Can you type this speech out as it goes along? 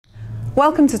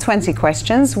Welcome to 20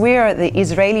 Questions. We are at the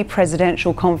Israeli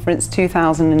Presidential Conference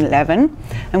 2011,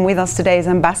 and with us today is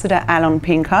Ambassador Alon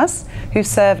Pinchas, who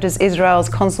served as Israel's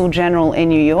Consul General in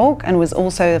New York and was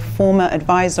also a former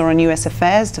advisor on US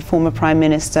affairs to former Prime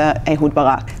Minister Ehud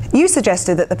Barak. You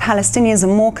suggested that the Palestinians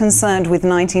are more concerned with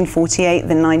 1948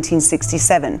 than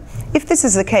 1967. If this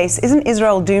is the case, isn't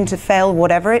Israel doomed to fail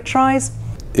whatever it tries?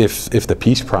 If the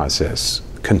peace process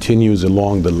continues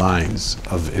along the lines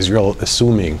of Israel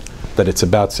assuming that it's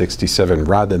about 67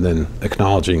 rather than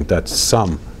acknowledging that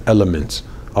some elements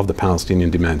of the Palestinian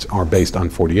demands are based on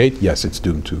 48, yes, it's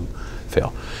doomed to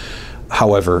fail.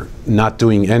 However, not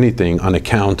doing anything on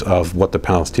account of what the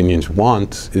Palestinians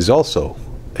want is also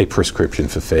a prescription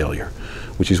for failure,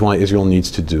 which is why Israel needs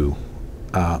to do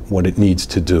what it needs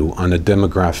to do on a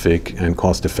demographic and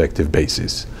cost-effective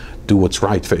basis. Do what's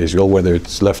right for Israel, whether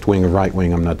it's left-wing or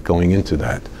right-wing, I'm not going into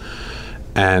that.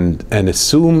 And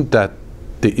assume that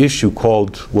the issue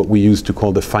called, what we used to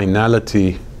call the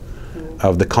finality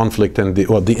of the conflict and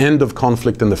the end of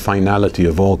conflict and the finality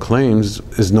of all claims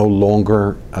is no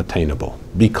longer attainable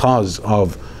because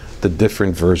of the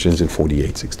different versions in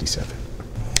 48-67.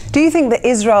 Do you think that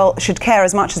Israel should care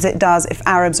as much as it does if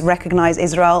Arabs recognize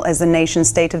Israel as the nation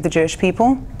state of the Jewish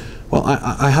people? Well,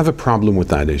 I have a problem with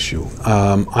that issue.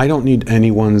 I don't need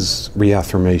anyone's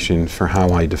reaffirmation for how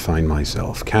I define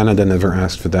myself. Canada never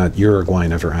asked for that. Uruguay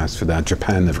never asked for that.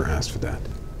 Japan never asked for that.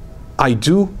 I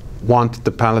do want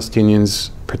the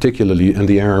Palestinians, particularly, and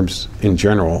the Arabs in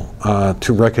general,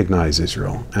 to recognize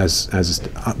Israel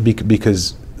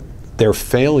because their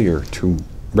failure to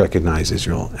recognize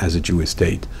Israel as a Jewish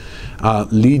state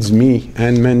leads me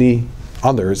and many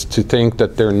others to think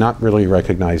that they're not really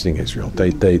recognizing Israel.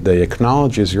 They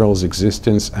acknowledge Israel's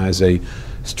existence as a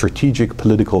strategic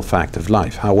political fact of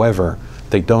life. However,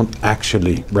 they don't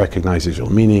actually recognize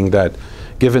Israel, meaning that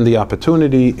given the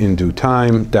opportunity in due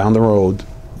time, down the road,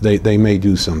 they may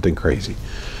do something crazy.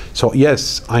 So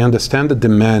yes, I understand the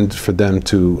demand for them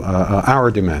to,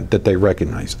 our demand that they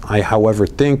recognize. I, however,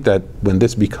 think that when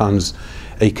this becomes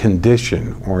a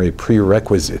condition or a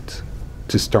prerequisite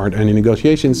to start any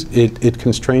negotiations, it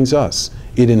constrains us,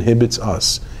 it inhibits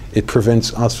us, it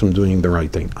prevents us from doing the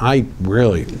right thing. I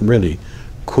really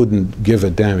couldn't give a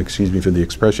damn, excuse me for the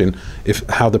expression,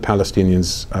 how the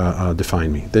Palestinians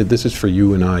define me. This is for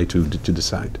you and I to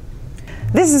decide.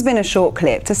 This has been a short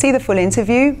clip. To see the full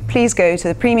interview, please go to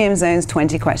the Premium Zone's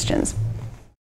 20 Questions.